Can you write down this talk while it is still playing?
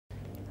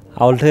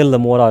I'll tell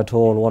them what I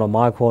told one of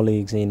my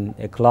colleagues in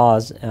a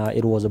class.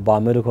 It was a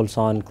biomedical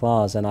science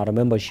class, and I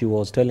remember she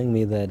was telling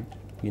me that,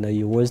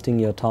 you're wasting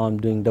your time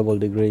doing double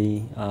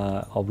degree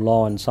of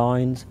law and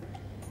science,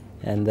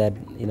 and that,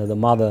 the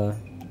mother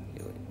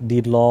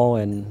did law,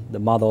 and the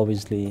mother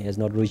obviously has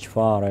not reached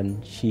far,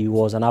 and she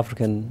was an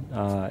African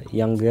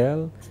young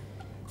girl,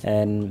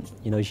 and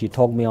she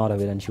talked me out of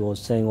it, and she was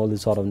saying all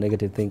these sort of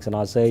negative things, and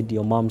I said,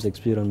 your mom's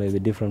experience may be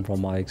different from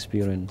my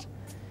experience.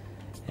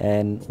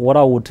 And what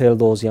I would tell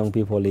those young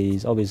people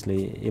is,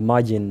 obviously,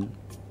 imagine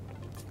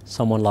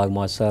someone like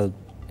myself,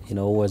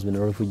 who has been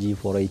a refugee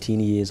for 18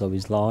 years of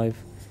his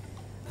life,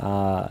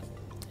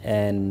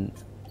 and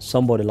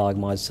somebody like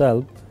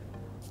myself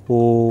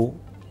who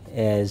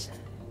has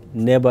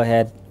never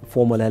had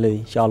formal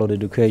early childhood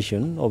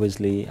education.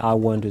 Obviously, I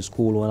went to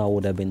school when I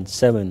would have been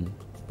 7.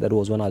 That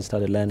was when I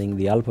started learning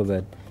the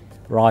alphabet,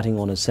 writing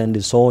on a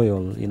sandy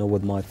soil,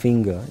 with my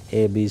finger,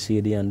 A, B,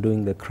 C, D, and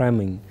doing the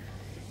cramming.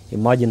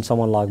 Imagine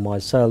someone like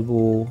myself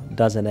who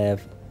doesn't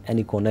have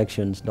any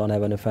connections, don't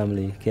have any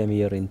family, came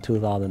here in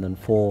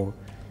 2004,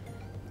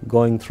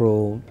 going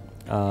through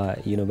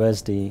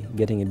university,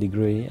 getting a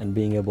degree, and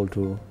being able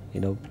to,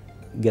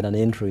 get an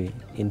entry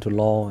into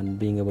law and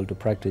being able to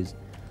practice.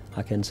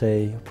 I can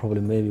say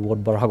probably maybe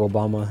what Barack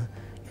Obama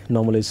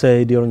normally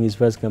say during his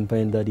first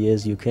campaign, that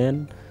yes, you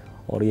can,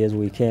 or yes,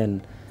 we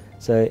can.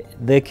 So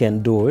they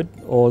can do it.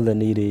 All they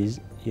need is,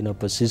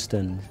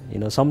 persistence.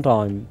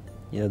 Sometimes,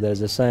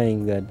 there's a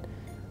saying that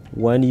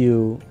when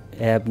you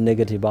have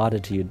negative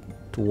attitude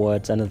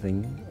towards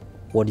anything,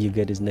 what you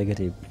get is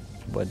negative.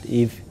 But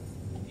if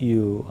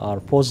you are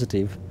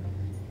positive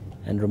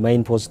and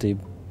remain positive,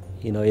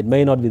 it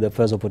may not be the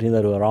first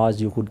opportunity to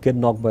arise. You could get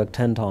knocked back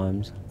 10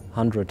 times,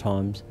 100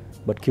 times,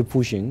 but keep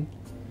pushing.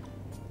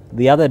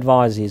 The other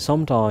advice is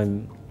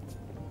sometimes,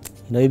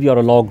 if you're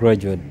a law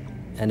graduate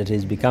and it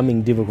is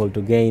becoming difficult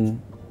to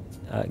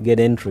get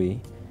entry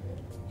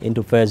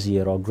into first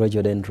year or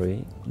graduate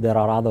entry, there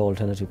are other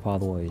alternative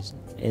pathways.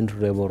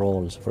 Entry-level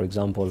roles, for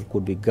example,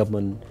 could be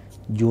government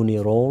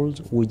junior roles,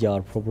 which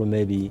are probably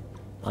maybe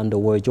under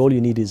which all you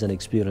need is an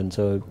experience.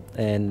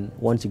 And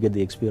once you get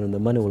the experience, the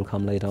money will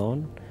come later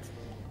on.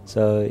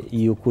 So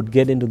you could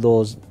get into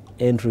those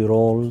entry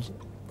roles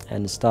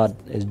and start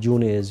as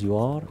junior as you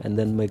are, and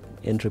then make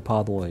entry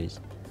pathways.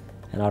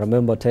 And I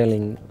remember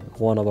telling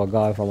one of our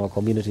guys from our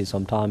community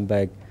some time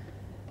back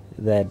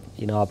that,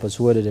 I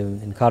persuaded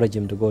him, encouraged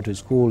him to go to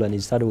school, and he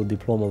started with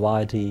diploma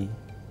of IT.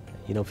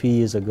 A few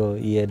years ago,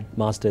 he had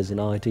masters in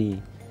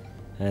IT.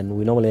 And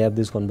we normally have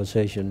this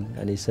conversation,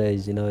 and he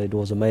says, it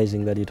was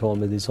amazing that he told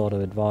me this sort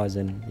of advice,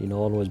 and,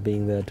 always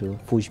being there to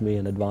push me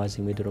and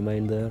advising me to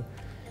remain there.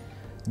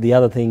 The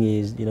other thing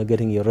is,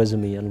 getting your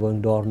resume and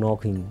going door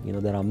knocking.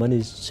 There are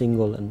many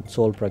single and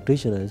sole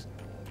practitioners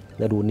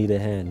that would need a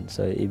hand.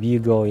 So if you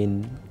go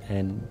in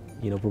and,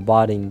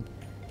 providing,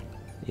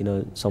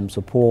 some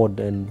support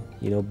and,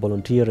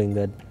 volunteering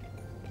that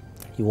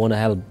you want to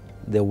help,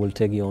 they will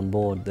take you on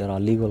board. There are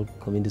legal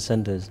community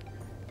centers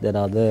that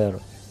are there.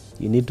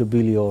 You need to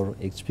build your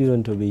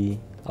experience to be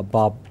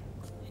above,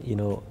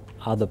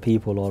 other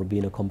people or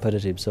being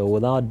competitive. So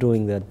without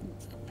doing that,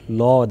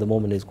 law at the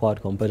moment is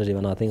quite competitive,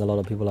 and I think a lot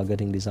of people are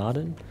getting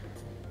disheartened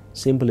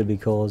simply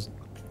because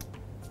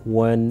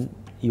when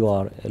you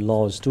are a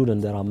law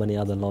student, there are many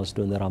other law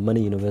students, there are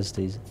many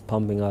universities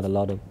pumping out a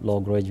lot of law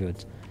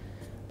graduates.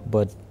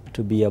 But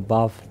to be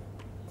above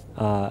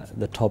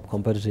the top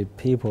competitive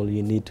people,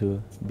 you need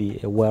to be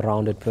a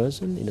well-rounded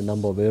person in a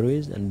number of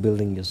areas and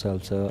building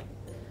yourself. So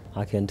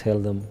I can tell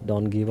them,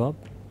 don't give up,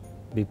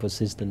 be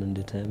persistent and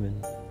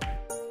determined.